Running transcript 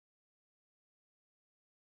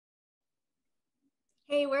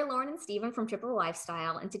Hey, we're Lauren and Steven from Triple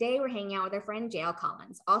Lifestyle, and today we're hanging out with our friend JL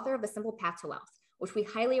Collins, author of The Simple Path to Wealth, which we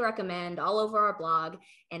highly recommend all over our blog.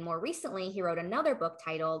 And more recently, he wrote another book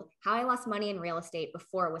titled How I Lost Money in Real Estate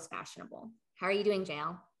Before It Was Fashionable. How are you doing,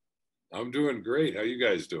 JL? I'm doing great. How you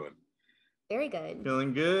guys doing? Very good.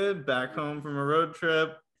 Feeling good. Back home from a road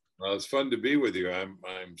trip. Well, it's fun to be with you.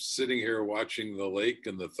 I'm sitting here watching the lake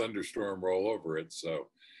and the thunderstorm roll over it. So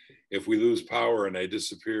if we lose power and I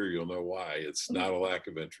disappear, you'll know why. It's not a lack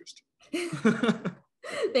of interest.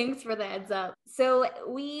 Thanks for the heads up. So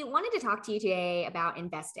we wanted to talk to you today about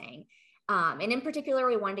investing. And in particular,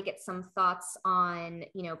 we wanted to get some thoughts on,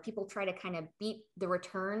 people try to kind of beat the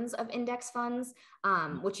returns of index funds,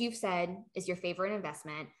 which you've said is your favorite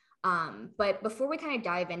investment. But before we kind of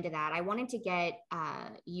dive into that, I wanted to get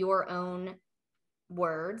your own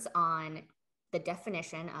words on the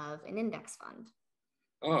definition of an index fund.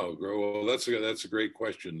 Oh, well, that's a great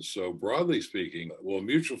question. So broadly speaking, well, a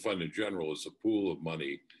mutual fund in general is a pool of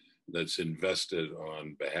money that's invested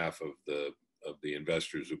on behalf of the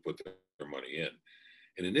investors who put their money in.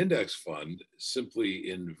 And an index fund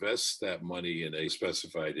simply invests that money in a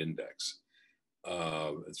specified index.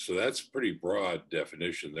 So that's a pretty broad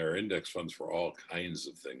definition. There are index funds for all kinds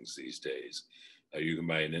of things these days. You can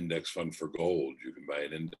buy an index fund for gold. You can buy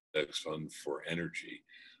an index fund for energy.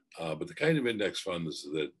 But the kind of index funds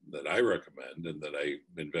that I recommend and that I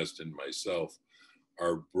invest in myself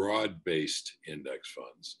are broad-based index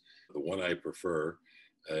funds. The one I prefer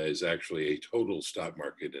is actually a total stock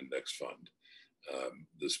market index fund.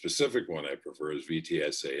 The specific one I prefer is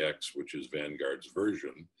VTSAX, which is Vanguard's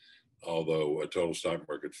version, although a total stock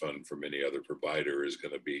market fund from any other provider is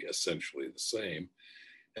going to be essentially the same.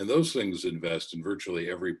 And those things invest in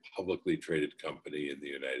virtually every publicly traded company in the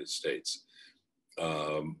United States.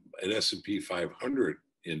 An S&P 500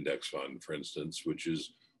 index fund, for instance, which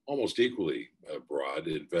is almost equally broad,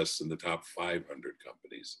 invests in the top 500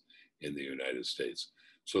 companies in the United States.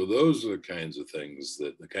 So those are the kinds of things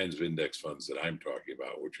the kinds of index funds that I'm talking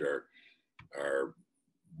about, which are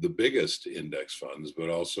the biggest index funds, but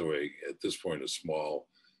also at this point, a small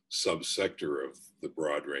subsector of the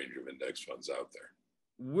broad range of index funds out there.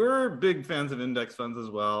 We're big fans of index funds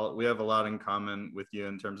as well. We have a lot in common with you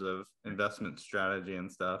in terms of investment strategy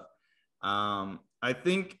and stuff. I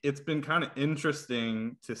think it's been kind of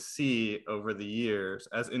interesting to see over the years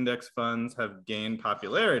as index funds have gained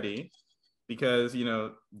popularity because,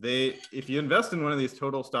 if you invest in one of these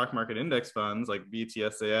total stock market index funds like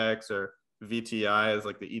VTSAX or VTI is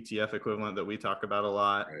like the ETF equivalent that we talk about a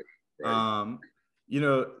lot. Right.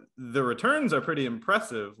 The returns are pretty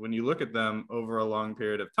impressive when you look at them over a long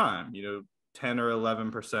period of time. 10 or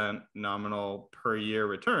 11% nominal per year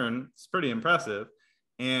return. It's pretty impressive.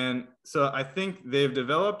 And so I think they've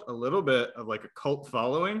developed a little bit of like a cult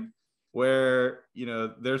following where,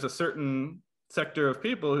 there's a certain sector of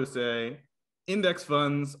people who say index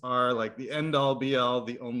funds are like the end all be all,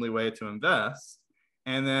 the only way to invest.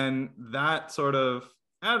 And then that sort of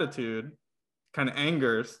attitude kind of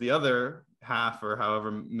angers the other half or however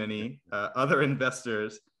many other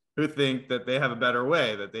investors who think that they have a better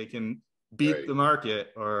way, that they can beat the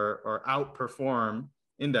market or outperform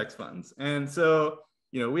index funds. And so,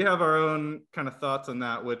 we have our own kind of thoughts on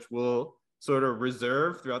that, which we'll sort of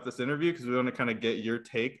reserve throughout this interview because we want to kind of get your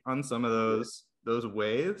take on some of those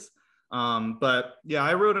ways. But yeah,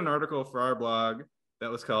 I wrote an article for our blog that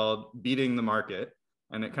was called Beating the Market.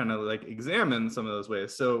 And it kind of like examines some of those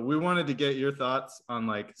ways. So we wanted to get your thoughts on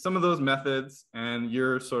like some of those methods and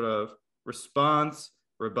your sort of response,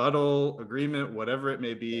 rebuttal, agreement, whatever it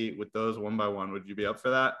may be with those one by one. Would you be up for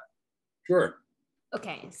that? Sure.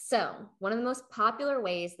 Okay, so one of the most popular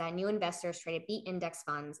ways that new investors try to beat index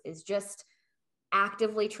funds is just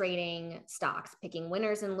actively trading stocks, picking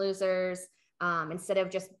winners and losers, instead of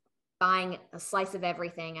just buying a slice of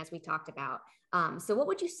everything as we talked about. So what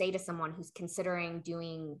would you say to someone who's considering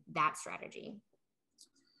doing that strategy?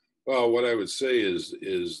 Well, what I would say is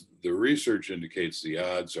the research indicates the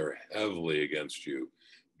odds are heavily against you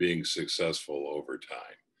being successful over time.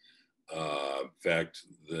 In fact,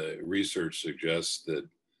 the research suggests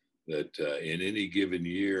that in any given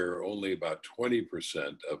year, only about 20%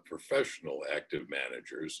 of professional active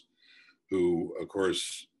managers who, of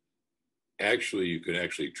course, you can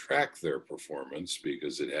actually track their performance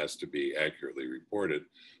because it has to be accurately reported.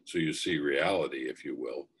 So you see reality, if you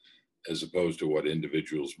will, as opposed to what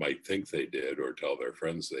individuals might think they did or tell their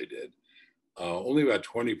friends they did. Only about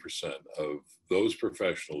 20% of those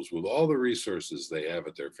professionals with all the resources they have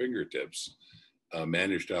at their fingertips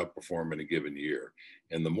manage to outperform in a given year.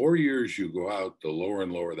 And the more years you go out, the lower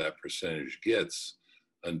and lower that percentage gets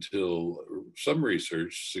until some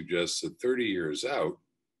research suggests that 30 years out,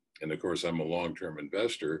 and of course I'm a long-term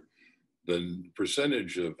investor, the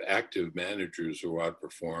percentage of active managers who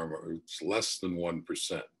outperform is less than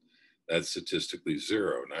 1%. That's statistically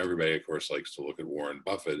zero. Now, everybody, of course, likes to look at Warren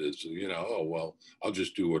Buffett as, oh, well, I'll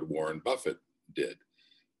just do what Warren Buffett did.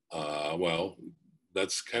 Well,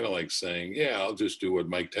 that's kind of like saying, yeah, I'll just do what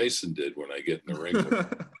Mike Tyson did when I get in the ring.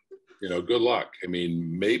 Good luck. I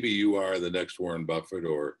mean, maybe you are the next Warren Buffett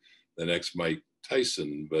or the next Mike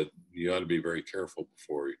Tyson, but you ought to be very careful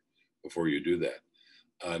before you do that.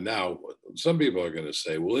 Now, some people are going to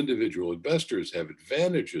say, well, individual investors have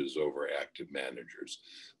advantages over active managers.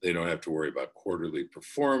 They don't have to worry about quarterly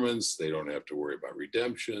performance. They don't have to worry about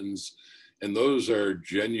redemptions. And those are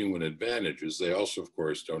genuine advantages. They also, of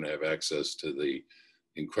course, don't have access to the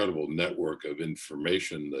incredible network of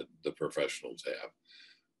information that the professionals have.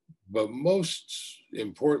 But most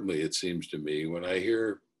importantly, it seems to me, when I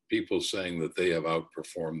hear people saying that they have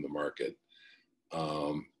outperformed the market,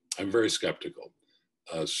 I'm very skeptical.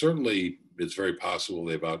 Certainly, it's very possible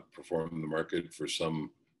they've outperformed the market for some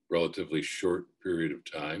relatively short period of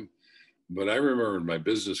time. But I remember in my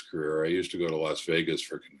business career, I used to go to Las Vegas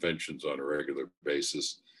for conventions on a regular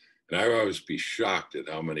basis. And I would always be shocked at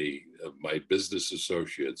how many of my business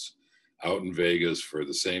associates out in Vegas for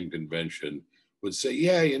the same convention would say,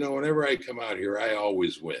 yeah, whenever I come out here, I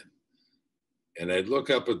always win. And I'd look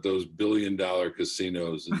up at those billion-dollar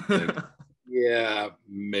casinos and think, yeah,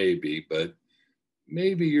 maybe, but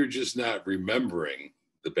maybe you're just not remembering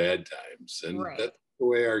the bad times. And right. That's the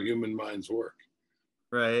way our human minds work.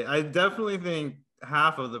 Right. I definitely think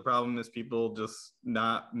half of the problem is people just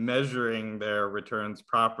not measuring their returns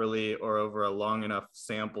properly or over a long enough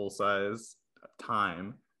sample size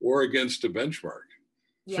time. Or against a benchmark.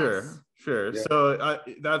 Yes. Sure. Yeah. So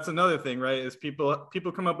that's another thing, right? Is people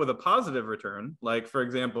come up with a positive return. Like, for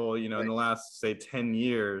example, in the last, say, 10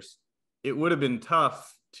 years, it would have been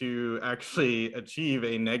tough to actually achieve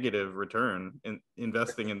a negative return in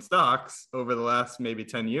investing in stocks over the last maybe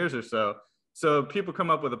 10 years or so. So people come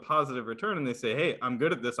up with a positive return and they say, hey, I'm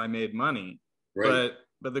good at this. I made money. Right.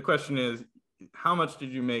 But the question is, how much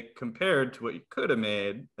did you make compared to what you could have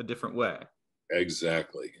made a different way?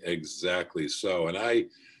 Exactly so. And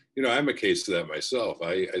I'm a case of that myself.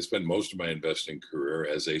 I spent most of my investing career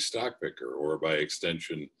as a stock picker, or by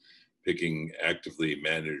extension, picking actively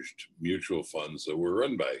managed mutual funds that were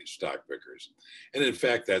run by stock pickers. And in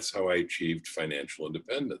fact, that's how I achieved financial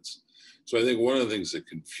independence. So I think one of the things that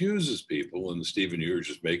confuses people, and Stephen, you were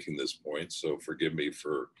just making this point, so forgive me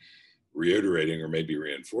for reiterating or maybe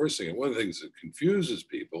reinforcing it. One of the things that confuses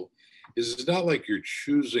people is it's not like you're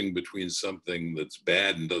choosing between something that's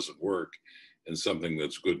bad and doesn't work and something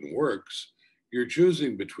that's good and works. You're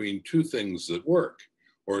choosing between two things that work,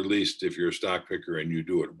 or at least if you're a stock picker and you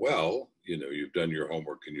do it well, you've done your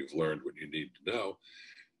homework and you've learned what you need to know,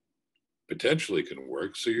 potentially can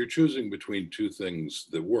work. So you're choosing between two things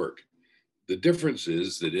that work. The difference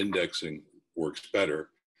is that indexing works better,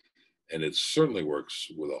 and it certainly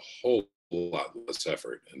works with a whole lot less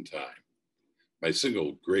effort and time. My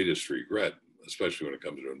single greatest regret, especially when it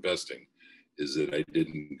comes to investing, is that I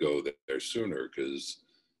didn't go there sooner, because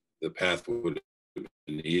the path would have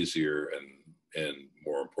been easier and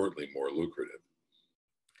more importantly, more lucrative.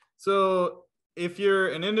 So if you're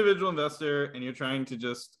an individual investor and you're trying to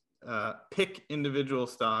just pick individual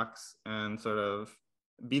stocks and sort of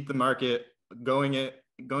beat the market, going at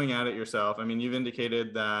it yourself. I mean, you've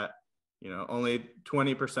indicated that, only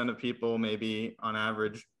 20% of people maybe on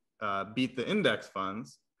average beat the index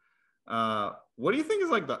funds. What do you think is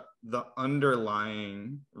like the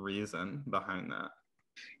underlying reason behind that?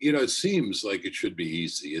 It seems like it should be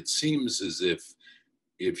easy. It seems as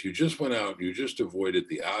if you just went out and you just avoided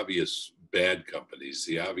the obvious bad companies,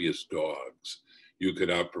 the obvious dogs, you could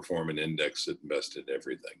outperform an index that invested in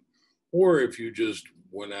everything. Or if you just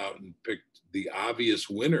went out and picked the obvious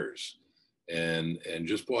winners and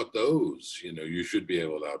just bought those, you should be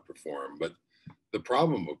able to outperform. But the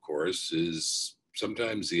problem, of course, is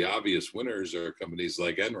sometimes the obvious winners are companies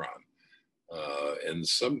like Enron. And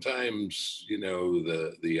sometimes,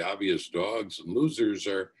 the obvious dogs and losers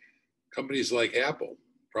are companies like Apple.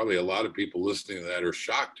 Probably a lot of people listening to that are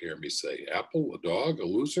shocked to hear me say, Apple, a dog, a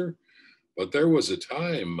loser? But there was a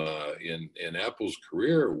time in Apple's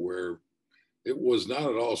career where it was not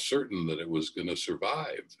at all certain that it was going to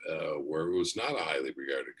survive, where it was not a highly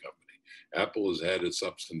regarded company. Apple has had its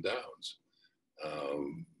ups and downs.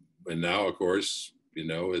 And now, of course,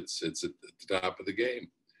 it's at the top of the game.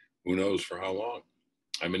 Who knows for how long?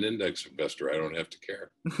 I'm an index investor. I don't have to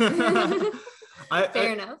care.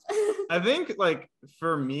 Fair enough. I think like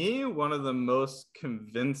for me, one of the most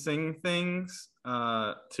convincing things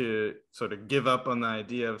to sort of give up on the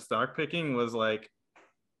idea of stock picking was like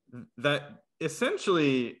that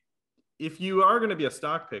essentially, if you are going to be a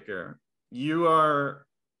stock picker, you are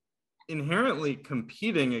inherently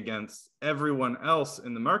competing against everyone else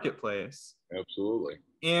in the marketplace. Absolutely.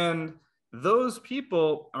 And those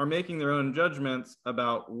people are making their own judgments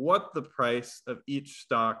about what the price of each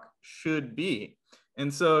stock should be.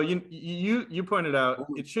 And so you pointed out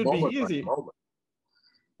it should be easy.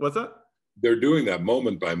 What's that? They're doing that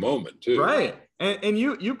moment by moment too. Right. And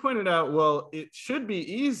you pointed out, well, it should be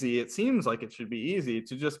easy. It seems like it should be easy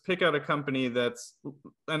to just pick out a company that's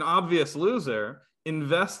an obvious loser,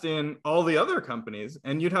 invest in all the other companies,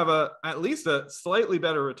 and you'd have at least a slightly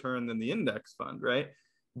better return than the index fund, right?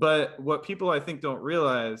 But what people I think don't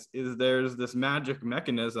realize is there's this magic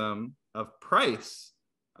mechanism of price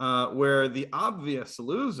where the obvious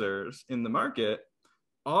losers in the market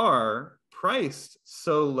are priced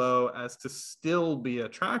so low as to still be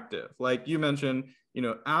attractive. Like you mentioned,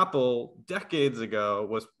 Apple decades ago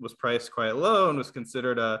was priced quite low and was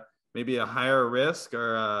considered maybe a higher risk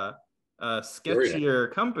or a sketchier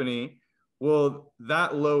company. Well,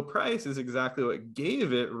 that low price is exactly what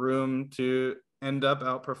gave it room to end up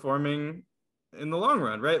outperforming in the long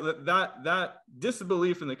run, right? That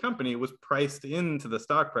disbelief in the company was priced into the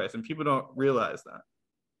stock price, and people don't realize that.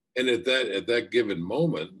 And at that given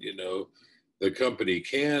moment, the company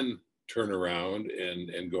can turn around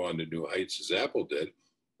and go on to new heights as Apple did,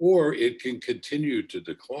 or it can continue to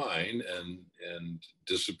decline and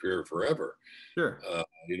disappear forever. Sure.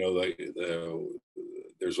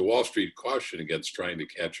 There's a Wall Street caution against trying to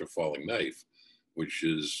catch a falling knife, which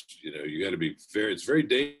is, you got to be it's very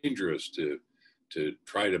dangerous to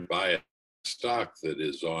try to buy a stock that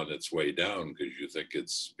is on its way down because you think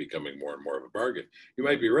it's becoming more and more of a bargain. You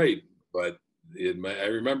might be right, but I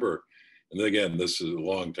remember, and again, this is a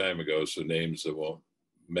long time ago, so names that won't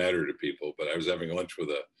matter to people, but I was having lunch with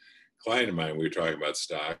a client of mine. We were talking about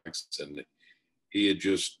stocks, and he had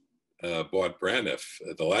just bought Braniff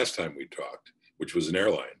the last time we talked, which was an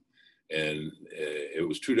airline, and it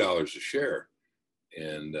was $2 a share.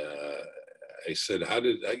 And I said, how'd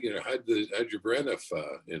your Braniff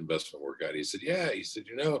investment work out? He said, yeah. He said,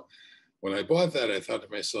 when I bought that, I thought to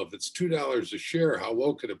myself, it's $2 a share. How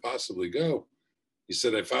low could it possibly go? He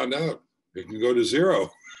said, I found out it can go to zero.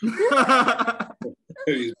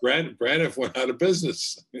 Braniff went out of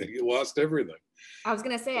business. He lost everything. I was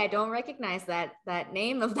going to say, I don't recognize that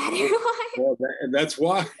name of that airline. Well, and that's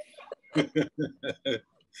why.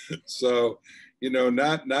 So,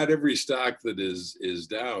 not every stock that is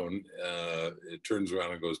down, it turns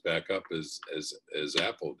around and goes back up as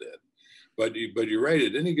Apple did. But you're right.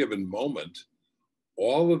 At any given moment,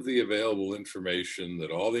 all of the available information that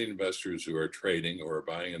all the investors who are trading or are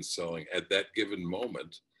buying and selling at that given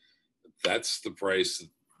moment, that's the price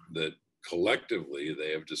that collectively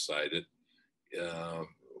they have decided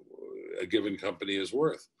a given company is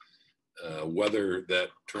worth. Whether that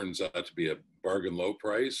turns out to be a bargain low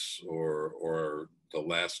price or the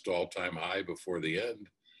last all-time high before the end,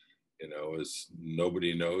 is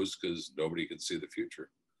nobody knows because nobody can see the future.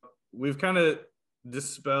 We've kind of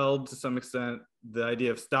dispelled to some extent the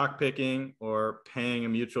idea of stock picking or paying a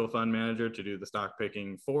mutual fund manager to do the stock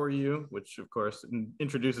picking for you, which of course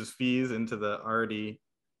introduces fees into the already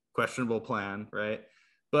questionable plan, right?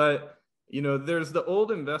 But there's the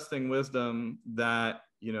old investing wisdom that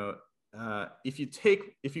if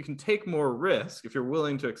you can take more risk, if you're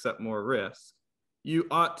willing to accept more risk, you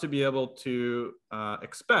ought to be able to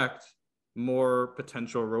expect more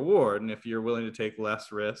potential reward. And if you're willing to take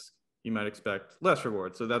less risk, you might expect less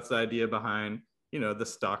reward. So that's the idea behind, the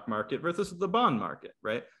stock market versus the bond market,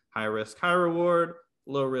 right? High risk, high reward,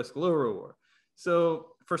 low risk, low reward. So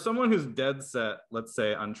for someone who's dead set, let's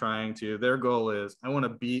say, on their goal is, I want to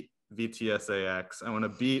beat VTSAX, I want to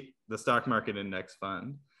beat the stock market index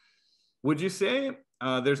fund. Would you say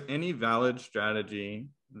there's any valid strategy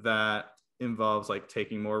that involves like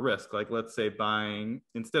taking more risk? Like, let's say buying,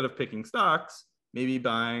 instead of picking stocks, maybe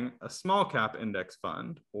buying a small cap index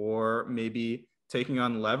fund, or maybe taking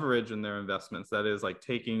on leverage in their investments. That is like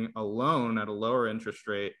taking a loan at a lower interest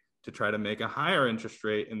rate to try to make a higher interest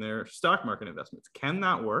rate in their stock market investments. Can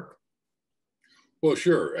that work? Well,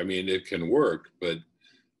 sure. I mean, it can work, but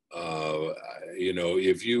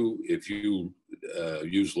if you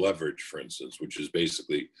use leverage, for instance, which is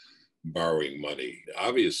basically borrowing money,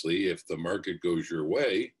 obviously, if the market goes your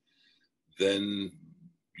way, then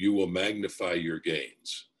you will magnify your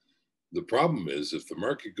gains. The problem is, if the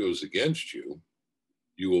market goes against you,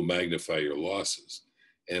 you will magnify your losses.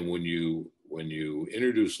 And when you when you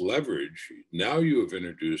introduce leverage, now you have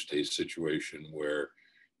introduced a situation where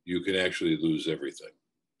you can actually lose everything.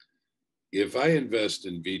 If I invest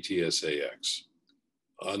in VTSAX,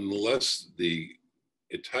 unless the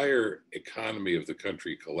entire economy of the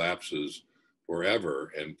country collapses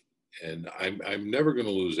forever, and I'm never going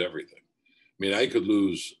to lose everything. I mean, I could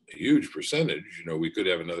lose a huge percentage. You know, we could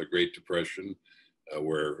have another Great Depression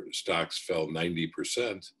where stocks fell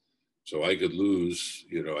 90%. So I could lose,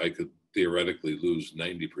 you know, I could theoretically lose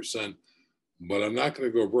 90%, but I'm not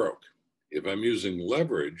going to go broke. If I'm using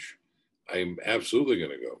leverage, I'm absolutely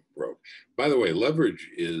going to go broke. By the way, leverage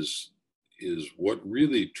is what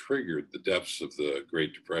really triggered the depths of the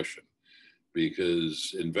Great Depression,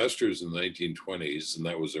 because investors in the 1920s, and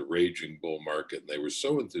that was a raging bull market, and they were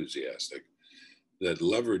so enthusiastic that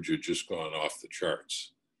leverage had just gone off the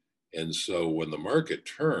charts. And so when the market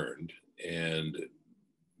turned and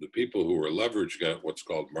the people who were leveraged got what's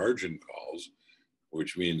called margin calls,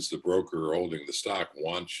 which means the broker holding the stock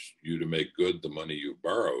wants you to make good the money you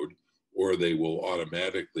borrowed, or they will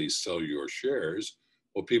automatically sell your shares.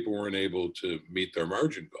 Well, people weren't able to meet their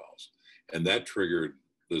margin calls. And that triggered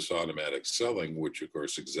this automatic selling, which of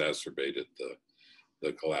course exacerbated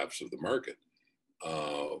the collapse of the market.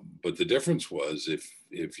 But the difference was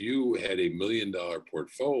if you had $1 million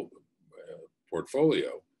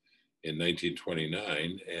portfolio in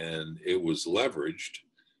 1929 and it was leveraged,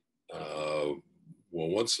 well,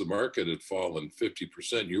 once the market had fallen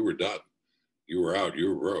 50%, you were done. You were out, you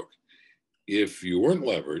were broke. If you weren't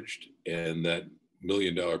leveraged and that $1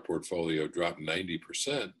 million portfolio dropped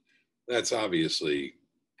 90%, that's obviously a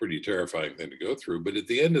pretty terrifying thing to go through. But at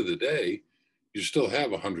the end of the day, you still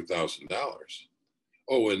have $100,000.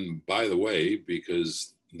 Oh, and by the way,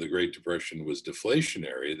 because the Great Depression was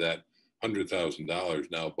deflationary, that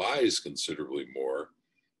 $100,000 now buys considerably more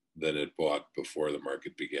than it bought before the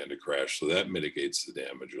market began to crash. So that mitigates the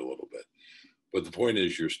damage a little bit. But the point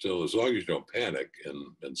is, you're still, as long as you don't panic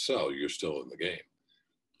and sell, you're still in the game.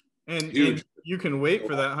 And you can wait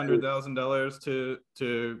for that $100,000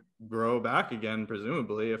 to grow back again,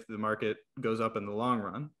 presumably, if the market goes up in the long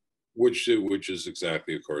run. Which is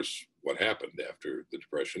exactly, of course, what happened after the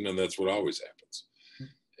Depression, and that's what always happens.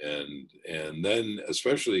 And then,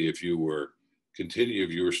 especially if you were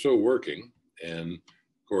still working, and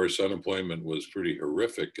of course, unemployment was pretty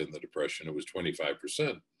horrific in the Depression. It was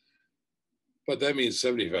 25%. But that means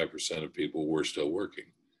 75% of people were still working.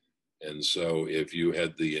 And so if you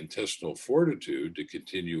had the intestinal fortitude to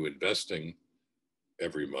continue investing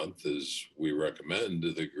every month, as we recommend,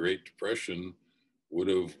 the Great Depression would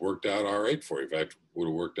have worked out all right for you. In fact, would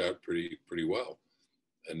have worked out pretty well.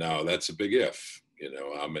 And now that's a big if, you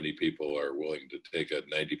know, how many people are willing to take a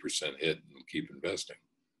 90% hit and keep investing?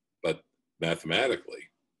 But mathematically,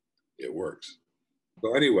 it works.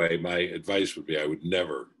 So anyway, my advice would be I would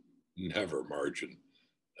never margin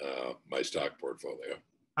my stock portfolio.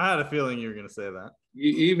 I had a feeling you were going to say that.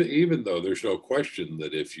 Even though there's no question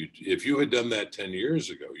that if you had done that 10 years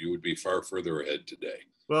ago, you would be far further ahead today.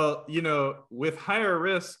 Well, you know, with higher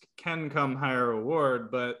risk can come higher reward,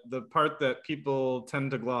 but the part that people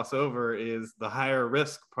tend to gloss over is the higher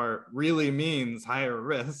risk part really means higher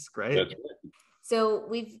risk, right? That's right. So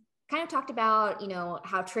we've kind of talked about, you know,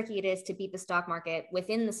 how tricky it is to beat the stock market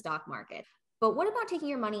within the stock market. But what about taking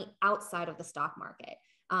your money outside of the stock market?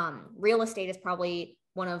 Real estate is probably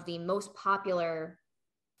one of the most popular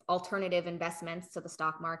alternative investments to the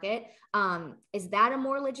stock market. Is that a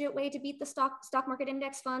more legit way to beat the stock market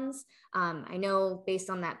index funds? I know based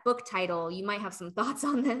on that book title, you might have some thoughts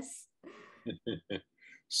on this.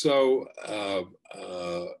 So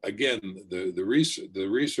again, the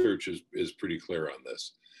research is pretty clear on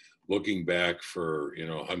this. Looking back for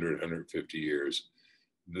 100, 150 years,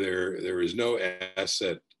 there is no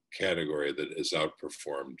asset category that has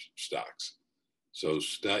outperformed stocks. So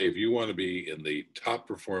if you want to be in the top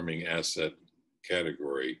performing asset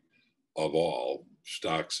category of all,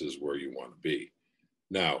 stocks is where you want to be.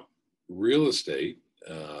 Now, real estate,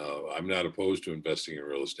 I'm not opposed to investing in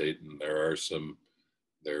real estate, and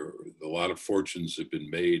a lot of fortunes have been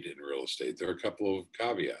made in real estate. There are a couple of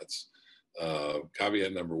caveats.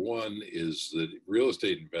 Caveat number one is that real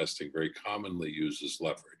estate investing very commonly uses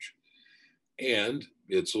leverage. And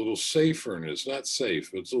it's a little safer, and it's not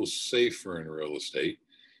safe, but it's a little safer in real estate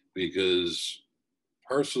because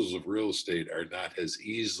parcels of real estate are not as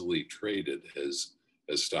easily traded as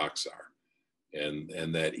stocks are.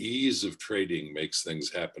 And that ease of trading makes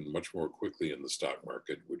things happen much more quickly in the stock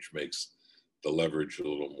market, which makes the leverage a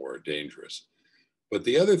little more dangerous. But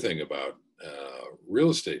the other thing about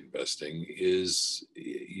real estate investing is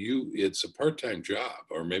it's a part-time job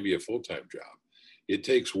or maybe a full-time job. It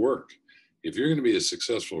takes work. if you're going to be a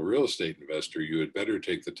successful real estate investor, you had better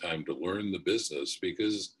take the time to learn the business,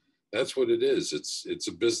 because that's what it is. It's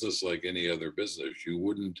a business like any other business. You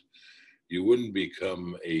wouldn't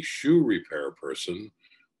become a shoe repair person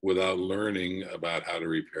without learning about how to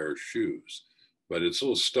repair shoes. But it's a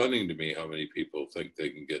little stunning to me how many people think they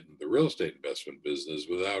can get in the real estate investment business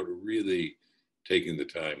without really taking the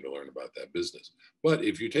time to learn about that business. But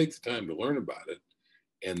if you take the time to learn about it,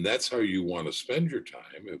 and that's how you want to spend your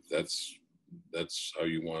time, if that's how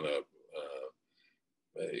you want to,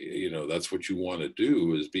 that's what you want to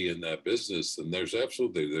do, is be in that business, then there's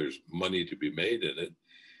money to be made in it,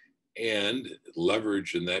 and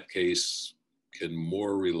leverage in that case can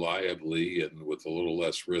more reliably and with a little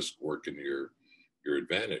less risk work in your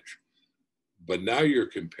advantage. But now you're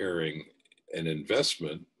comparing an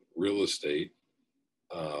investment, real estate,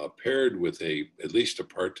 paired with at least a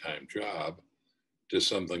part-time job, to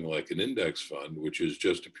something like an index fund, which is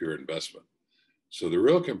just a pure investment. So the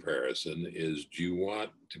real comparison is, do you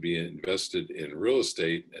want to be invested in real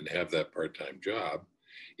estate and have that part-time job,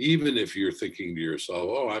 even if you're thinking to yourself,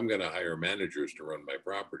 oh, I'm going to hire managers to run my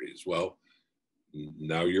properties? Well,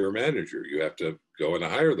 now you're a manager. You have to go and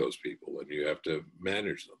hire those people, and you have to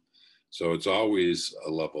manage them. So it's always a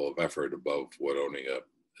level of effort above what owning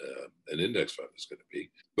an index fund is going to be.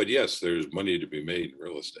 But yes, there's money to be made in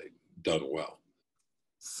real estate, done well.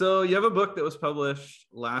 So you have a book that was published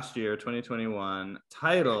last year, 2021,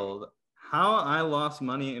 titled How I Lost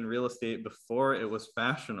Money in Real Estate Before It Was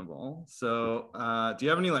Fashionable. So do you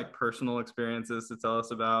have any personal experiences to tell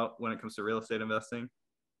us about when it comes to real estate investing?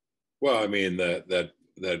 Well, I mean,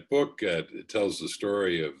 that book tells the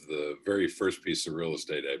story of the very first piece of real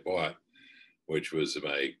estate I bought, which was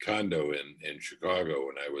my condo in Chicago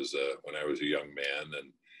when I was a young man.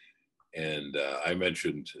 And I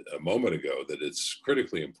mentioned a moment ago that it's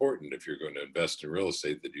critically important, if you're going to invest in real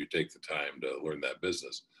estate, that you take the time to learn that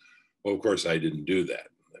business. Well, of course, I didn't do that.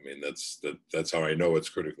 I mean, that's how I know it's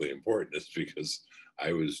critically important, is because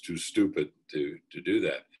I was too stupid to do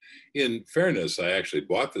that. In fairness, I actually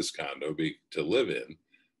bought this condo to live in,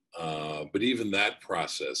 but even that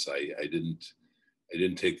process, I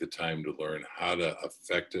didn't take the time to learn how to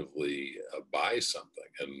effectively buy something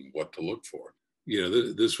and what to look for.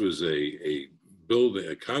 This was a building,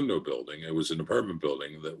 a condo building. It was an apartment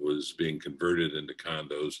building that was being converted into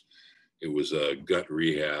condos. It was a gut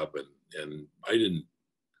rehab, and I didn't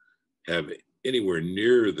have anywhere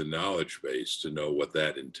near the knowledge base to know what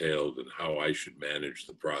that entailed and how I should manage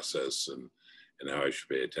the process and how I should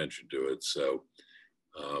pay attention to it. So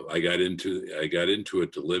I got into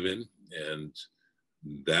it to live in, and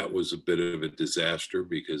that was a bit of a disaster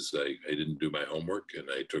because I didn't do my homework and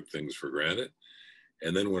I took things for granted.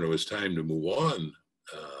 And then when it was time to move on,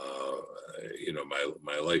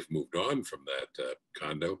 my life moved on from that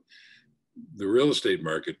condo. The real estate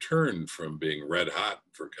market turned from being red hot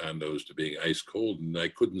for condos to being ice cold, and I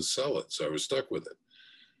couldn't sell it, so I was stuck with it.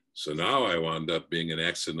 So now I wound up being an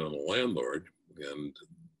accidental landlord, and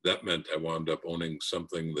that meant I wound up owning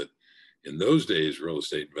something that in those days real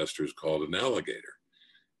estate investors called an alligator.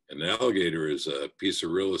 An alligator is a piece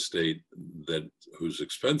of real estate whose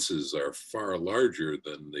expenses are far larger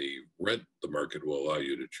than the rent the market will allow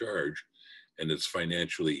you to charge, and it's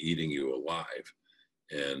financially eating you alive.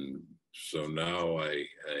 And so now I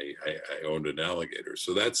owned an alligator.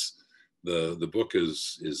 So that's the book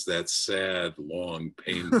is that sad, long,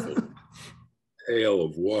 painful tale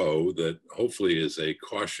of woe that hopefully is a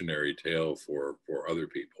cautionary tale for other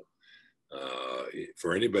people.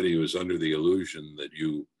 For anybody who is under the illusion that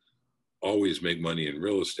you always make money in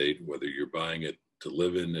real estate, whether you're buying it to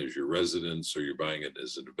live in as your residence or you're buying it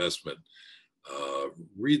as an investment,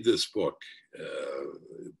 read this book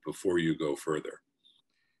before you go further.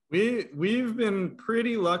 We've been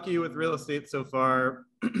pretty lucky with real estate so far.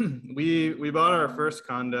 We bought our first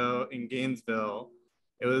condo in Gainesville.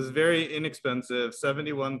 It was very inexpensive,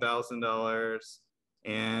 $71,000,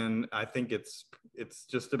 and I think it's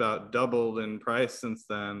just about doubled in price since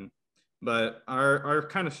then. But our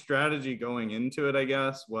kind of strategy going into it, I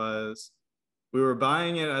guess, was we were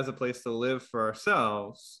buying it as a place to live for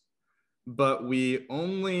ourselves, but we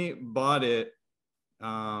only bought it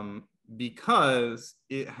because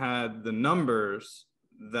it had the numbers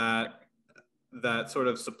that sort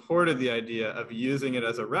of supported the idea of using it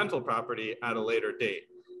as a rental property at a later date.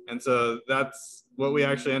 And so that's what we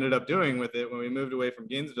actually ended up doing with it. When we moved away from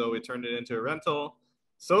Gainesville, we turned it into a rental.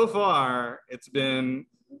 So far, it's been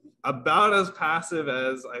about as passive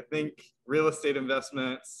as I think real estate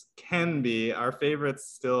investments can be. Our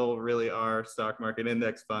favorites still really are stock market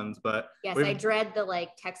index funds, but yes, I dread the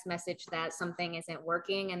like text message that something isn't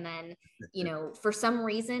working. And then, for some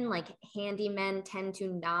reason, like handymen tend to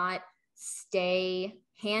not stay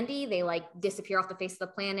handy. They like disappear off the face of the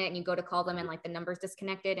planet, and you go to call them and like the number's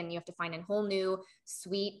disconnected, and you have to find a whole new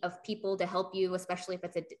suite of people to help you, especially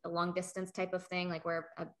if it's a long distance type of thing. Like we're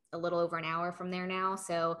a little over an hour from there now.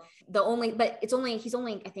 So he's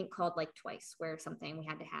only I think called like twice where something we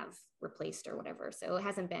had to have replaced or whatever. So it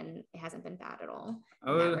hasn't been bad at all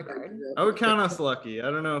in that regard. I would count us lucky.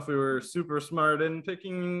 I don't know if we were super smart in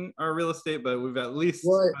picking our real estate, but we've at least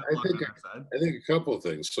I think a couple of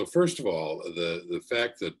things. So first of all, the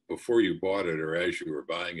fact that before you bought it or as you were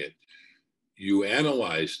buying it, you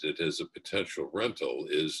analyzed it as a potential rental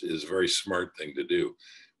is a very smart thing to do.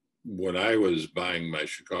 When I was buying my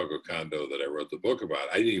Chicago condo that I wrote the book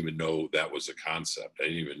about, I didn't even know that was a concept. I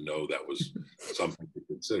didn't even know that was something to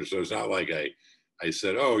consider. So it's not like I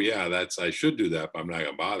said, oh yeah, I should do that, but I'm not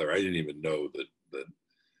gonna bother. I didn't even know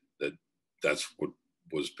that's what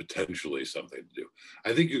was potentially something to do.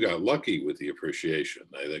 I think you got lucky with the appreciation.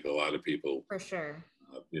 I think a lot of people, for sure,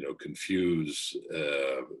 confuse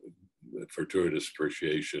fortuitous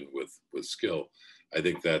appreciation with skill. I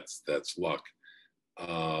think that's luck.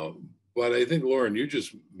 But I think, Lauren, you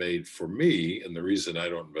just made for me, and the reason I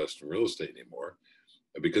don't invest in real estate anymore,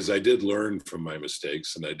 because I did learn from my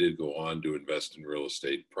mistakes and I did go on to invest in real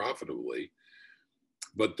estate profitably.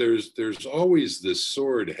 But there's always this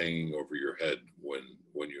sword hanging over your head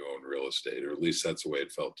when you own real estate, or at least that's the way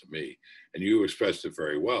it felt to me. And you expressed it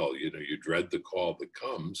very well. You dread the call that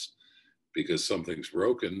comes because something's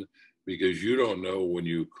broken, because you don't know when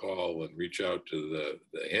you call and reach out to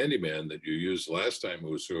the handyman that you used last time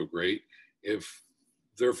who was so great, if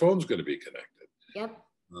their phone's going to be connected. Yep.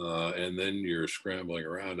 And then you're scrambling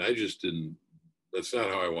around. That's not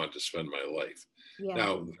how I want to spend my life. Yeah.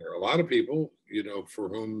 Now, there are a lot of people, for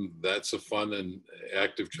whom that's a fun and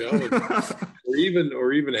active challenge,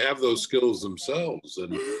 or even have those skills themselves.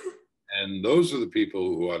 And those are the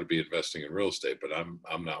people who ought to be investing in real estate, but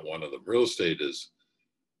I'm not one of them. Real estate is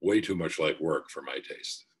way too much like work for my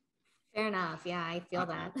taste. Fair enough. Yeah, I feel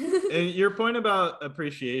that. And your point about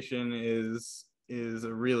appreciation is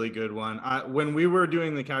a really good one. When we were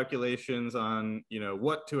doing the calculations on,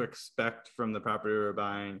 what to expect from the property we were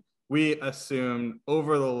buying, we assumed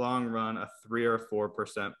over the long run a 3 or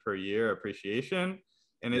 4% per year appreciation.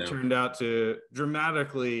 And it turned out to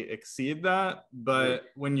dramatically exceed that. But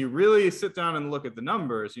when you really sit down and look at the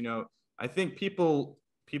numbers, I think people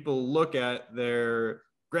look at their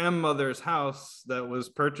grandmother's house that was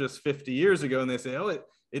purchased 50 years ago and they say, oh,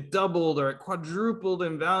 it doubled or it quadrupled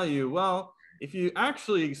in value. Well, if you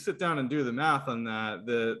actually sit down and do the math on that,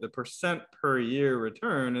 the percent per year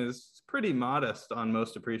return is pretty modest on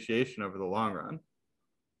most appreciation over the long run.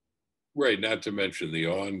 Right. Not to mention the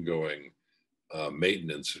ongoing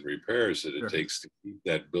maintenance and repairs that it takes to keep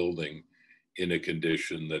that building in a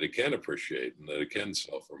condition that it can appreciate and that it can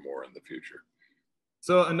sell for more in the future.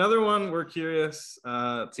 So another one we're curious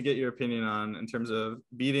to get your opinion on in terms of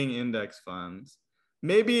beating index funds.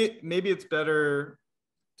 Maybe it's better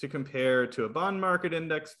to compare to a bond market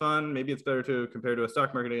index fund. Maybe it's better to compare to a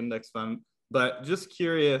stock market index fund. But just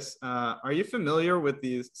curious, are you familiar with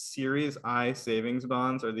these Series I savings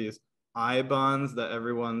bonds, or these I bonds that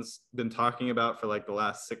everyone's been talking about for like the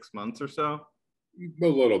last 6 months or so? A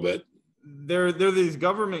little bit. They're these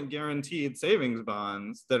government guaranteed savings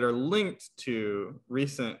bonds that are linked to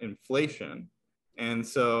recent inflation. And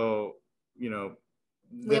so, we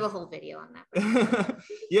have a whole video on that.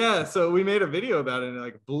 Yeah, so we made a video about it and it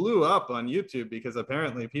like blew up on YouTube because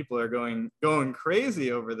apparently people are going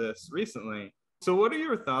crazy over this recently. So what are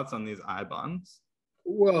your thoughts on these I bonds?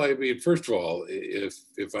 Well, I mean, first of all,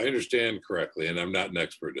 if I understand correctly, and I'm not an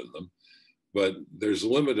expert in them, but there's a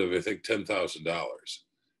limit of, I think, $10,000,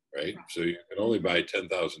 right? So you can only buy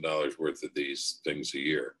 $10,000 worth of these things a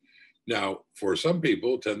year. Now, for some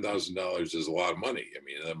people, $10,000 is a lot of money. I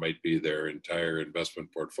mean, that might be their entire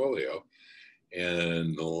investment portfolio.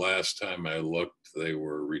 And the last time I looked, they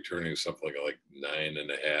were returning something like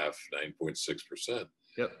 9.6%.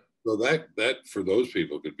 Yep. So that for those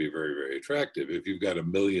people could be very, very attractive. If you've got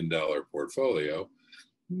 $1 million portfolio,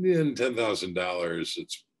 then $10,000,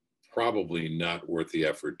 it's probably not worth the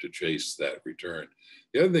effort to chase that return.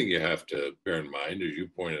 The other thing you have to bear in mind, as you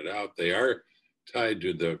pointed out, they are tied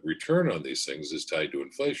to the return on these things is tied to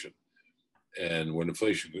inflation. And when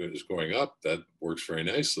inflation is going up, that works very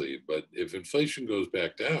nicely. But if inflation goes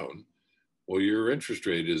back down, well, your interest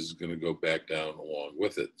rate is going to go back down along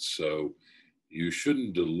with it. So you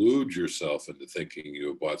shouldn't delude yourself into thinking you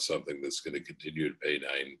have bought something that's going to continue to pay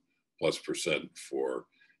 9+% for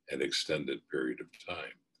an extended period of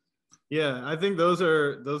time. Yeah, I think those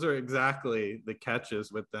are exactly the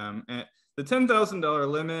catches with them. And the $10,000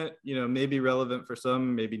 limit, may be relevant for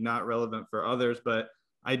some, maybe not relevant for others. But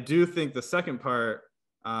I do think the second part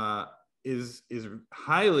is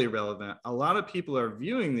highly relevant. A lot of people are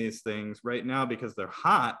viewing these things right now because they're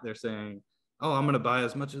hot. They're saying, "Oh, I'm going to buy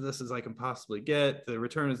as much of this as I can possibly get. The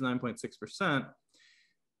return is 9.6%."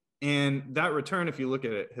 And that return, if you look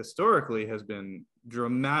at it historically, has been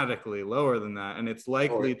dramatically lower than that. And it's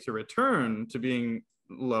likely to return to being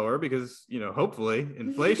lower because, hopefully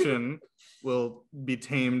inflation will be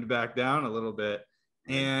tamed back down a little bit.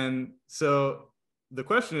 And so the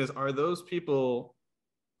question is, are those people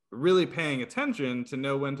really paying attention to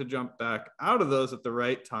know when to jump back out of those at the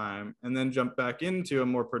right time and then jump back into a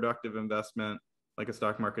more productive investment like a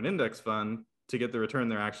stock market index fund to get the return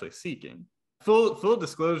they're actually seeking? Full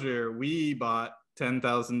disclosure, we bought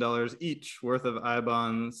 $10,000 each worth of I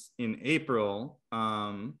bonds in April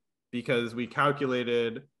because we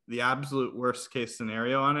calculated the absolute worst case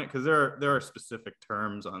scenario on it, because there are specific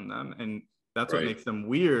terms on them, and that's what makes them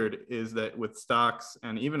weird, is that with stocks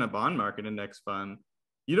and even a bond market index fund,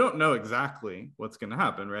 you don't know exactly what's going to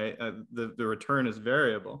happen, right? The return is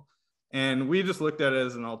variable. And we just looked at it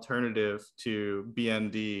as an alternative to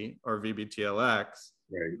BND or VBTLX.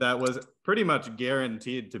 That was pretty much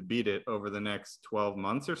guaranteed to beat it over the next 12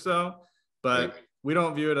 months or so. But we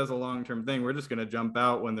don't view it as a long-term thing. We're just going to jump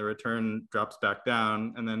out when the return drops back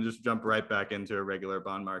down and then just jump right back into a regular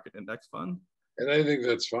bond market index fund. And I think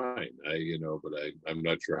that's fine. But I'm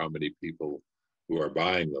not sure how many people who are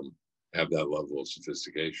buying them have that level of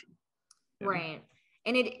sophistication. Right.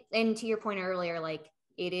 And to your point earlier, like,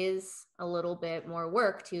 it is a little bit more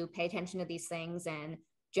work to pay attention to these things and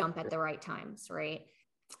jump at the right times, right?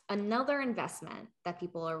 Another investment that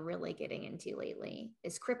people are really getting into lately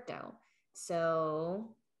is crypto.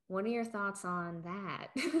 So what are your thoughts on that?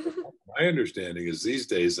 My understanding is these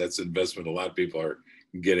days that's investment a lot of people are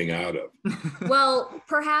getting out of. Well,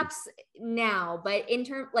 perhaps now, but in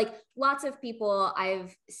terms, like, lots of people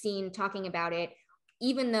I've seen talking about it,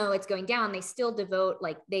 even though it's going down, they still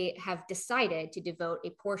they have decided to devote a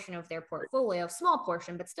portion of their portfolio, small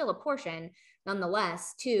portion, but still a portion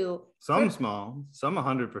nonetheless, to some small, some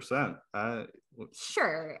 100%.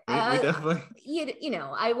 Sure. We definitely,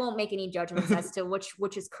 I won't make any judgments as to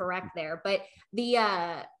which is correct there, but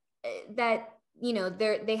they're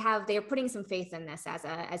putting some faith in this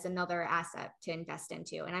as another asset to invest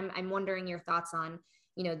into. And I'm wondering your thoughts on,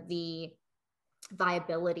 the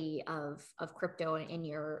viability of crypto in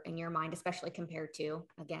your mind, especially compared to,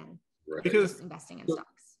 again, because investing in stocks.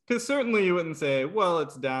 Because certainly you wouldn't say, well,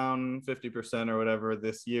 it's down 50% or whatever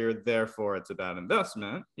this year, therefore it's a bad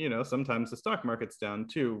investment. Sometimes the stock market's down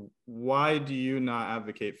too. Why do you not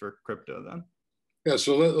advocate for crypto then? Yeah,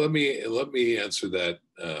 so let me answer that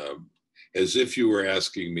as if you were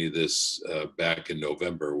asking me this back in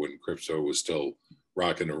November when crypto was still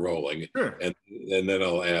rocking and rolling. Sure. And then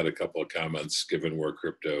I'll add a couple of comments given where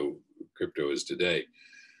crypto is today.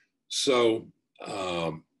 So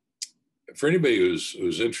for anybody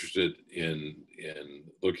who's interested in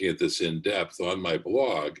looking at this in depth, on my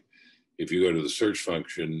blog, if you go to the search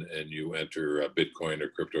function and you enter Bitcoin or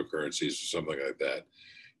cryptocurrencies or something like that,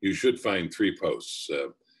 you should find 3 posts.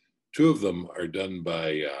 2 of them are done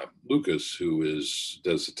by Lucas, who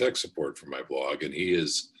does the tech support for my blog, and he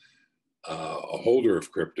is a holder of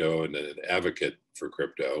crypto and an advocate for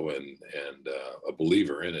crypto and a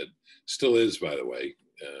believer in it. Still is, by the way,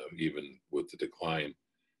 even with the decline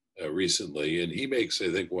recently. And he makes,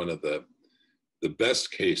 I think, one of the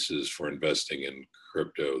best cases for investing in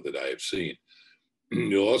crypto that I have seen.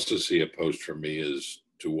 You'll also see a post from me as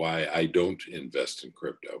to why I don't invest in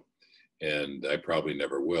crypto, and I probably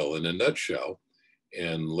never will. In a nutshell,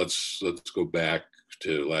 and let's go back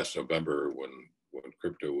to last November when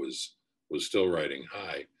crypto was still riding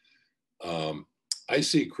high. I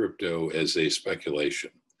see crypto as a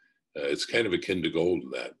speculation. It's kind of akin to gold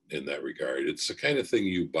in that regard. It's the kind of thing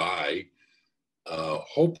you buy,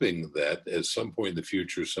 hoping that at some point in the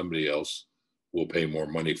future somebody else will pay more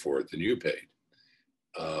money for it than you paid.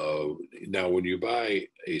 Now, when you buy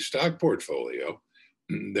a stock portfolio,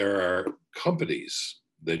 there are companies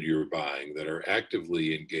that you're buying that are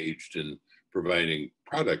actively engaged in providing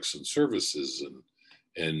products and services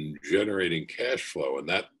and generating cash flow, and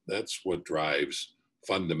that's what drives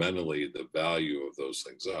fundamentally the value of those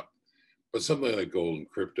things up. But something like gold and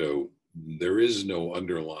crypto, there is no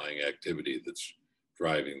underlying activity that's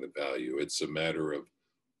driving the value. It's a matter of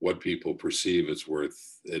what people perceive it's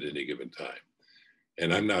worth at any given time.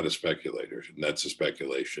 And I'm not a speculator, and that's a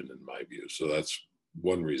speculation in my view. So that's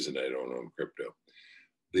one reason I don't own crypto.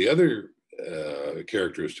 The other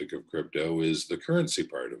characteristic of crypto is the currency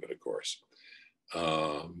part of it, of course.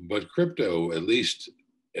 But crypto, at least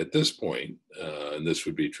at this point, and this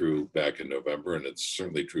would be true back in November, and it's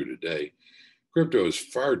certainly true today, crypto is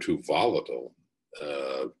far too volatile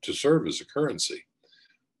to serve as a currency.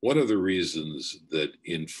 One of the reasons that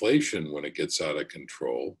inflation, when it gets out of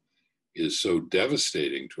control, is so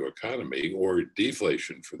devastating to economy, or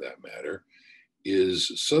deflation for that matter,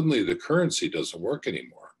 is suddenly the currency doesn't work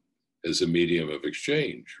anymore as a medium of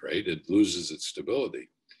exchange, right? It loses its stability.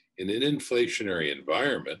 In an inflationary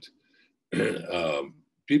environment,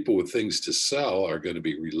 people with things to sell are going to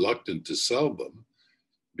be reluctant to sell them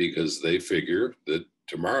because they figure that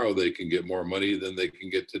tomorrow they can get more money than they can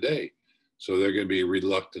get today. So they're going to be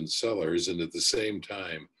reluctant sellers. And at the same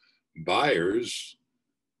time, buyers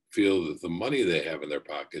feel that the money they have in their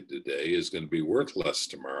pocket today is going to be worth less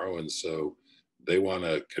tomorrow. And so they want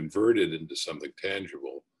to convert it into something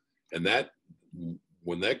tangible. And that,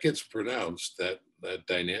 when that gets pronounced, that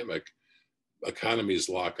dynamic, economies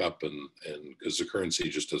lock up, and because the currency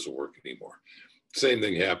just doesn't work anymore. Same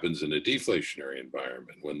thing happens in a deflationary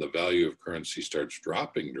environment. When the value of currency starts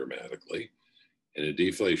dropping dramatically in a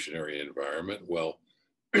deflationary environment, well,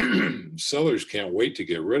 sellers can't wait to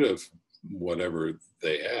get rid of whatever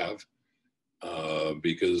they have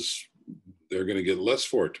because they're going to get less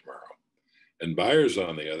for it tomorrow. And buyers,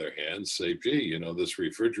 on the other hand, say, gee, you know, this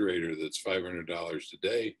refrigerator that's $500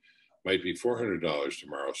 today might be $400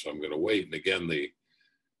 tomorrow, so I'm going to wait. And again, the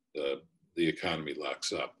economy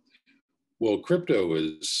locks up. Well, crypto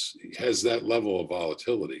has that level of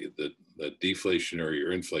volatility that deflationary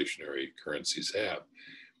or inflationary currencies have.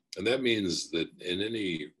 And that means that in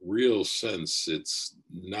any real sense, it's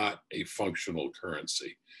not a functional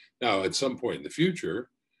currency. Now, at some point in the future,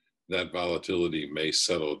 that volatility may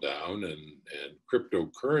settle down, and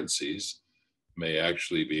cryptocurrencies may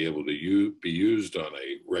actually be able to be used on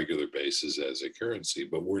a regular basis as a currency,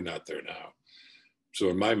 but we're not there now. So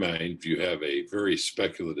in my mind, you have a very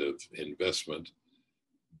speculative investment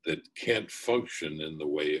that can't function in the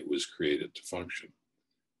way it was created to function.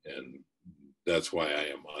 And that's why I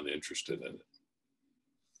am uninterested in it.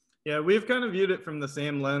 Yeah, we've kind of viewed it from the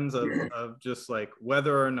same lens of just like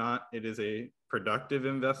whether or not it is a productive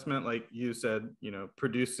investment. Like you said, you know,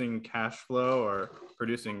 producing cash flow or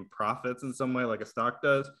producing profits in some way like a stock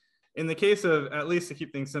does. In the case of, at least to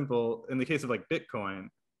keep things simple, in the case of like Bitcoin,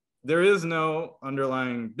 there is no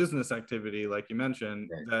underlying business activity, like you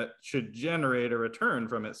mentioned, right, that should generate a return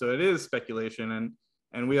from it. So it is speculation.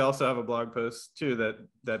 And we also have a blog post too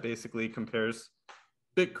that basically compares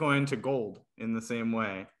Bitcoin to gold in the same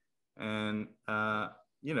way. And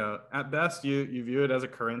you know, at best, you view it as a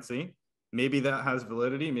currency. Maybe that has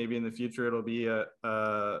validity. Maybe in the future it'll be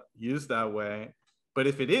used that way. But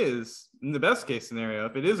if it is, in the best case scenario,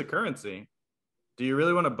 if it is a currency, do you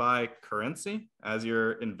really want to buy currency as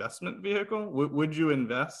your investment vehicle? Would you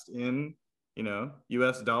invest in, you know,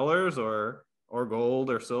 US dollars or gold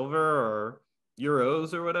or silver or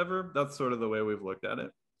euros or whatever? That's sort of the way we've looked at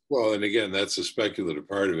it. Well, and again, that's a speculative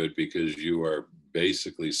part of it, because you are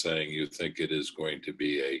basically saying you think it is going to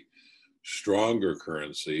be a stronger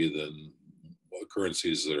currency than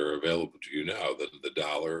currencies that are available to you now, than the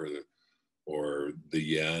dollar or the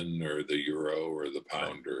yen or the euro or the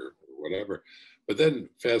pound, right, or whatever. But then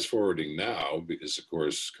fast forwarding now, because of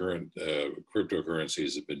course current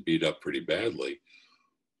cryptocurrencies have been beat up pretty badly,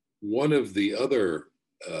 one of the other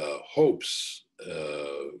hopes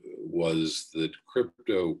was that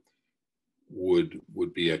crypto would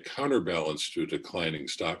be a counterbalance to a declining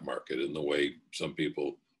stock market in the way some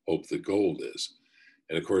people hope that gold is.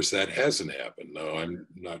 And of course, that hasn't happened. Now, I'm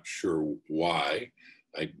not sure why.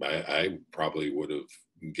 I probably would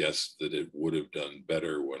have guessed that it would have done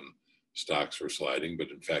better when stocks were sliding, but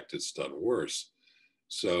in fact, it's done worse.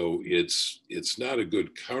 So it's not a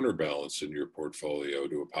good counterbalance in your portfolio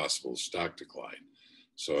to a possible stock decline.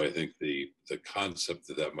 So I think the concept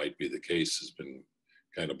that might be the case has been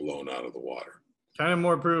kind of blown out of the water. Kind of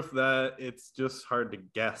more proof that it's just hard to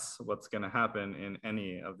guess what's going to happen in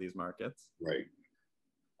any of these markets. Right.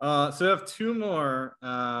 So I have two more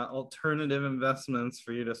alternative investments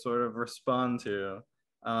for you to sort of respond to.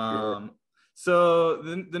 Sure. So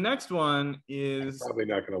the next one is... I'm probably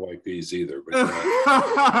not going to like these either. But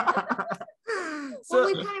well,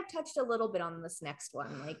 we kind of touched a little bit on this next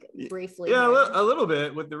one, like briefly. Yeah, a little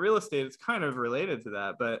bit with the real estate. It's kind of related to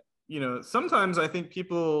that. But, you know, sometimes I think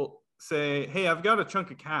people say, hey, I've got a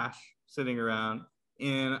chunk of cash sitting around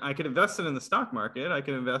and I could invest it in the stock market. I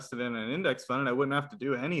could invest it in an index fund and I wouldn't have to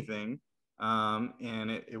do anything.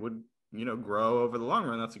 and it would, grow over the long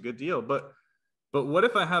run. That's a good deal. But what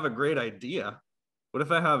if I have a great idea? What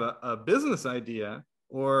if I have a business idea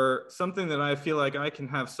or something that I feel like I can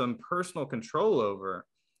have some personal control over?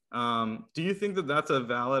 Do you think that that's a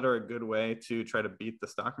valid or a good way to try to beat the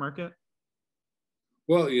stock market?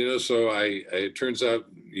 Well, so it turns out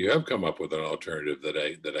you have come up with an alternative that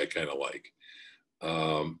I kind of like.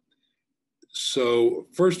 So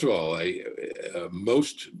first of all,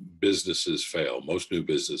 most businesses fail. Most new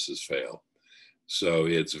businesses fail. So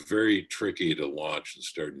it's very tricky to launch and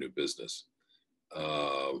start a new business.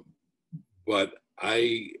 But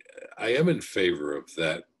I am in favor of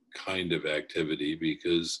that kind of activity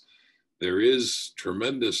because there is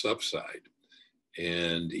tremendous upside.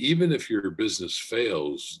 And even if your business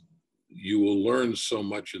fails, you will learn so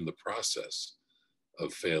much in the process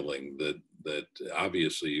of failing that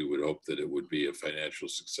obviously you would hope that it would be a financial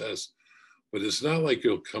success, but it's not like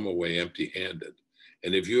you'll come away empty-handed.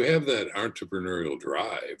 And if you have that entrepreneurial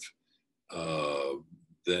drive,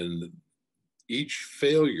 then each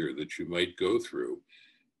failure that you might go through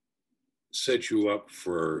sets you up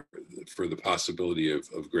for the possibility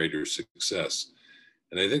of greater success.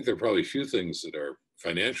 And I think there are probably few things that are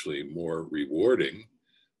financially more rewarding,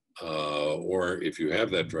 or if you have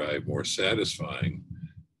that drive, more satisfying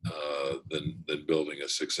than building a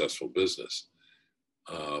successful business.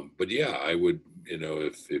 But yeah, I would,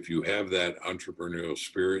 if you have that entrepreneurial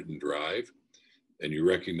spirit and drive, and you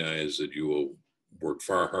recognize that you will work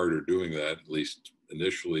far harder doing that, at least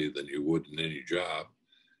initially, than you would in any job,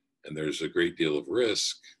 and there's a great deal of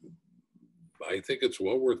risk, I think it's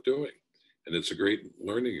well worth doing. And it's a great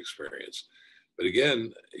learning experience. But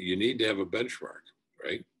again, you need to have a benchmark,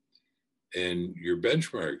 right? And your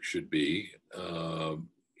benchmark should be,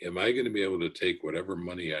 am I going to be able to take whatever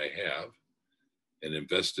money I have and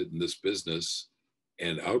invest it in this business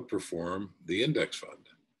and outperform the index fund?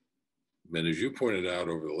 And as you pointed out,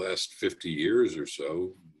 over the last 50 years or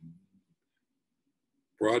so,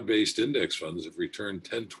 broad-based index funds have returned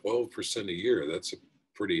 10, 12% a year. That's a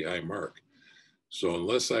pretty high mark. So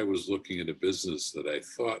unless I was looking at a business that I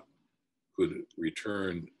thought could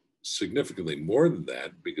return significantly more than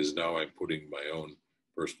that, because now I'm putting my own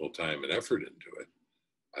personal time and effort into it,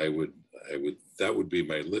 that would be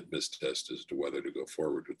my litmus test as to whether to go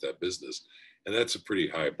forward with that business. And that's a pretty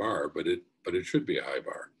high bar, but it should be a high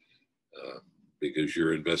bar, because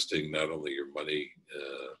you're investing not only your money,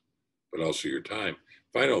 but also your time.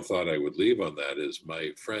 Final thought I would leave on that is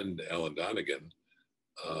my friend Alan Donegan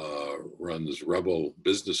runs Rebel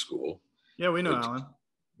Business School. Yeah, we know Alan.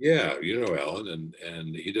 Yeah, you know Alan,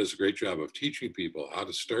 and he does a great job of teaching people how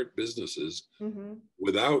to start businesses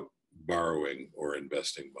without borrowing or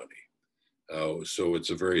investing money. So it's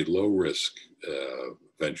a very low risk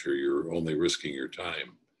venture. You're only risking your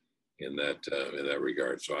time in that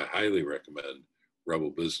regard. So I highly recommend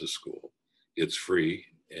Rebel Business School. It's free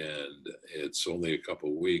and it's only a couple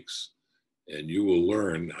of weeks, and you will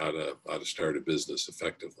learn how to start a business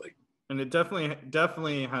effectively. And it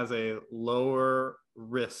definitely has a lower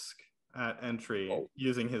risk at entry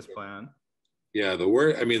using his plan. Yeah, the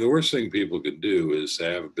worst thing people could do is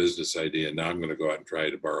have a business idea and now I'm going to go out and try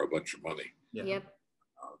to borrow a bunch of money. Yeah. Yep.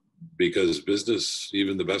 Because business,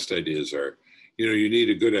 even the best ideas are, you need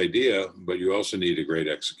a good idea, but you also need a great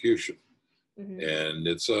execution. And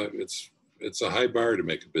it's a high bar to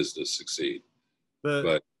make a business succeed.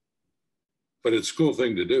 But it's a cool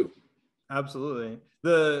thing to do. Absolutely.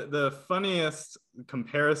 The funniest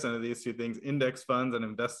comparison of these two things, index funds and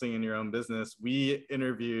investing in your own business, we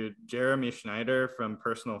interviewed Jeremy Schneider from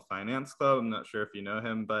Personal Finance Club. I'm not sure if you know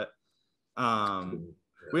him, but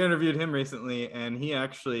we interviewed him recently, and he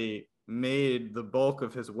actually made the bulk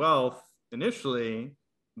of his wealth initially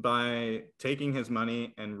by taking his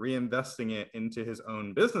money and reinvesting it into his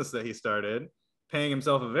own business that he started, paying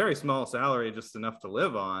himself a very small salary, just enough to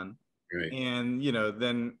live on. Right. And,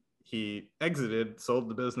 then he exited, sold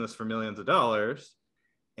the business for millions of dollars.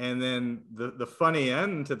 And then the funny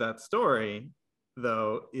end to that story,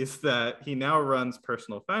 though, is that he now runs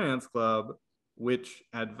Personal Finance Club, which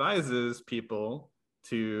advises people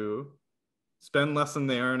to spend less than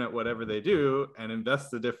they earn at whatever they do and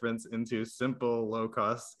invest the difference into simple,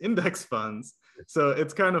 low-cost index funds. So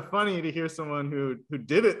it's kind of funny to hear someone who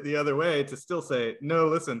did it the other way to still say, no,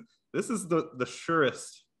 listen, this is the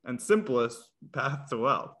surest and simplest path to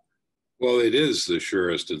wealth. Well, it is the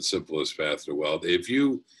surest and simplest path to wealth. If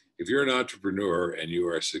you're an entrepreneur and you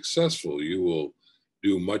are successful, you will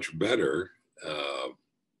do much better.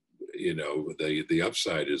 The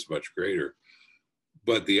upside is much greater,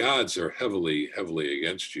 but the odds are heavily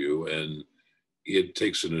against you. And it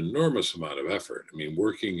takes an enormous amount of effort. I mean,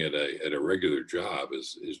 working at a regular job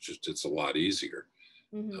is just, it's a lot easier.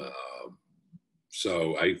 Mm-hmm.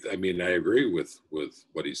 So I mean, I agree with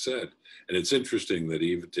what he said, and it's interesting that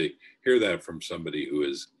even to hear that from somebody who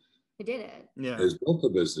did it. Yeah. has built a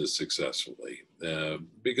business successfully,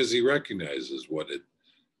 because he recognizes what it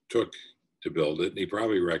took to build it, and he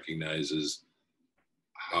probably recognizes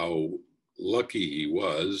how lucky he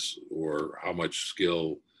was, or how much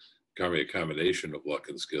skill, kind of a combination of luck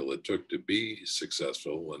and skill it took to be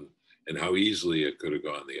successful, and how easily it could have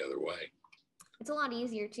gone the other way. It's a lot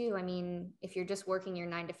easier too. I mean, if you're just working your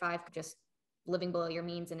 9 to 5, just living below your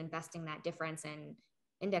means and investing that difference in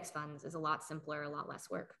index funds is a lot simpler, a lot less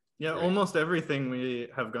work. Yeah, Right. almost everything we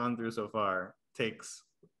have gone through so far takes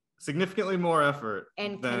significantly more effort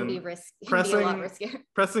and than can be a lot riskier.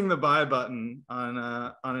 pressing the buy button on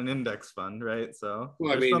an index fund, right? So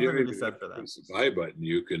Well, I there's mean, something to be even said if for that. it's a buy button,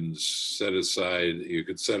 you can set aside, you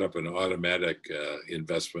could set up an automatic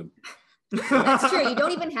investment. That's true. You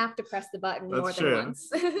don't even have to press the button That's more true. than once.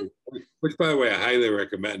 Which, by the way, I highly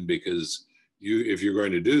recommend, because if you're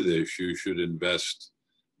going to do this, you should invest.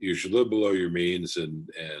 You should live below your means and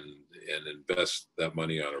invest that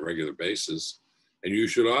money on a regular basis, and you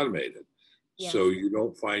should automate it. Yes. So you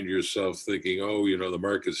don't find yourself thinking, oh, the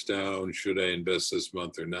market's down. Should I invest this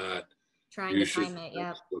month or not? Trying to time it.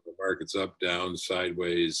 Yeah. The market's up, down,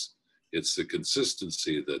 sideways. It's the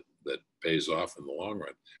consistency that pays off in the long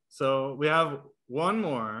run. So we have one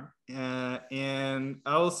more, and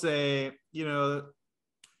I will say,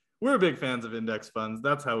 we're big fans of index funds.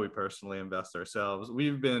 That's how we personally invest ourselves.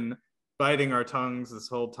 We've been biting our tongues this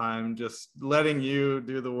whole time, just letting you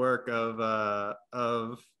do the work of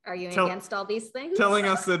Are you against all these things? Telling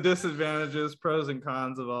us the disadvantages, pros and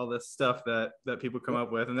cons of all this stuff that people come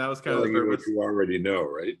up with. And that was kind of the purpose. What you already know,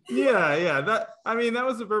 right? Yeah. That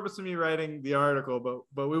was the purpose of me writing the article,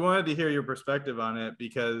 but we wanted to hear your perspective on it,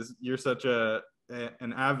 because you're such an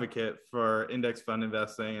advocate for index fund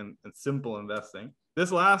investing and simple investing.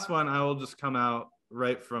 This last one, I will just come out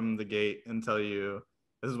right from the gate and tell you,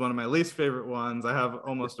 this is one of my least favorite ones. I have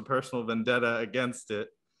almost a personal vendetta against it.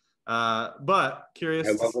 But curious.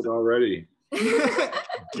 I love it already.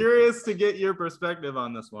 Curious to get your perspective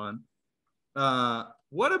on this one.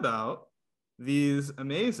 What about these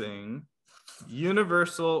amazing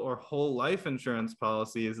universal or whole life insurance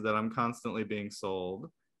policies that I'm constantly being sold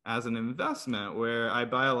as an investment, where I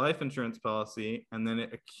buy a life insurance policy and then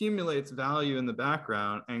it accumulates value in the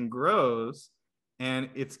background and grows, and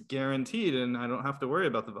it's guaranteed, and I don't have to worry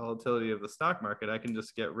about the volatility of the stock market. I can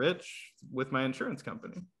just get rich with my insurance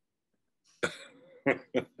company. That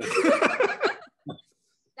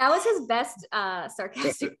was his best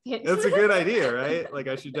sarcastic pitch. That's a good idea, right? Like,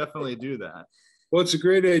 I should definitely do that. Well, it's a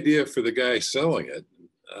great idea for the guy selling it.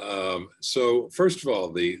 So first of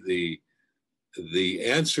all, the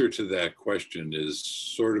answer to that question is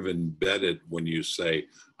sort of embedded when you say,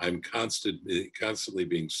 I'm constantly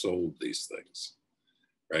being sold these things,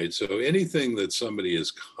 right? So anything that somebody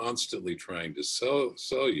is constantly trying to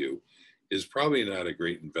sell you is probably not a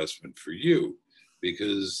great investment for you,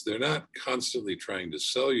 because they're not constantly trying to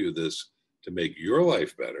sell you this to make your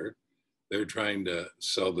life better. They're trying to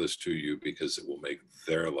sell this to you because it will make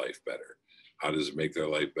their life better. How does it make their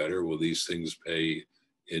life better? Well, these things pay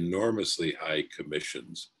enormously high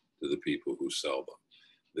commissions to the people who sell them.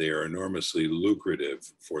 They are enormously lucrative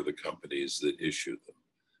for the companies that issue them.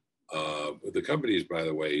 The companies, by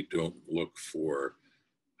the way, don't look for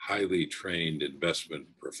highly trained investment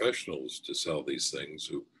professionals to sell these things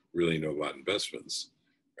who really know about investments,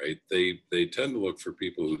 right? They tend to look for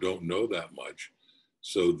people who don't know that much,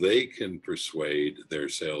 so they can persuade their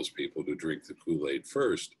salespeople to drink the Kool-Aid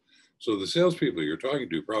first. So the salespeople you're talking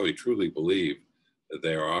to probably truly believe that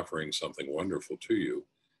they are offering something wonderful to you.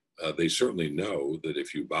 They certainly know that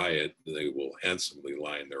if you buy it, they will handsomely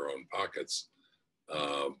line their own pockets.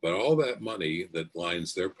 But all that money that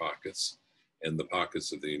lines their pockets and the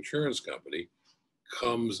pockets of the insurance company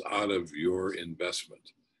comes out of your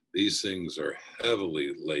investment. These things are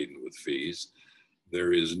heavily laden with fees.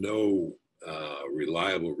 There is no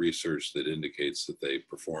reliable research that indicates that they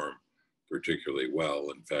perform particularly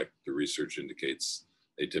well. In fact, the research indicates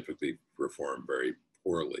they typically perform very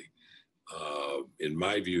poorly. In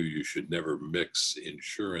my view, you should never mix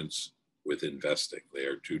insurance with investing. They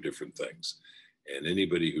are two different things. And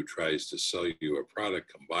anybody who tries to sell you a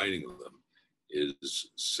product combining them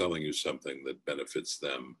is selling you something that benefits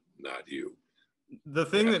them, not you. The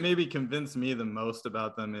thing that maybe convinced me the most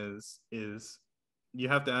about them is you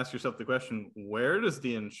have to ask yourself the question, where does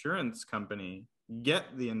the insurance company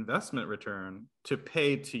get the investment return to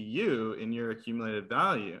pay to you in your accumulated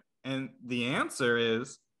value? And the answer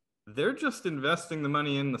is they're just investing the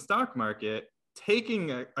money in the stock market,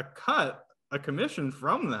 taking a commission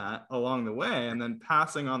from that along the way, and then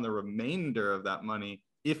passing on the remainder of that money,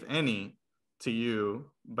 if any, to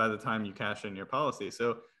you by the time you cash in your policy.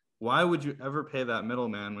 So why would you ever pay that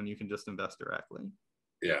middleman when you can just invest directly?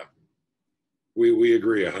 Yeah, we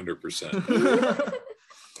agree 100%.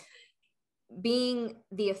 Being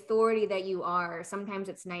the authority that you are, sometimes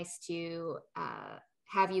it's nice to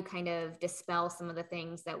have you kind of dispel some of the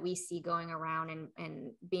things that we see going around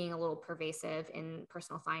and being a little pervasive in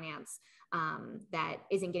personal finance that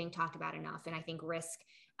isn't getting talked about enough. And I think risk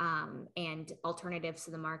and alternatives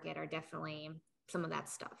to the market are definitely some of that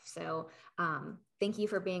stuff. So thank you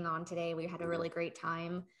for being on today. We had a really great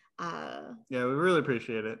time. Yeah, we really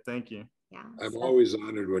appreciate it. Thank you. Yeah, I'm always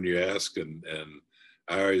honored when you ask, and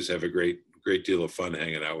I always have a great deal of fun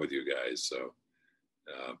hanging out with you guys. So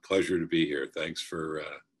pleasure to be here. Thanks for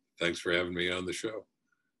having me on the show.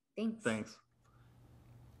 Thanks.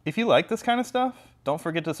 If you like this kind of stuff, don't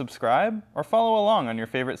forget to subscribe or follow along on your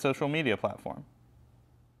favorite social media platform.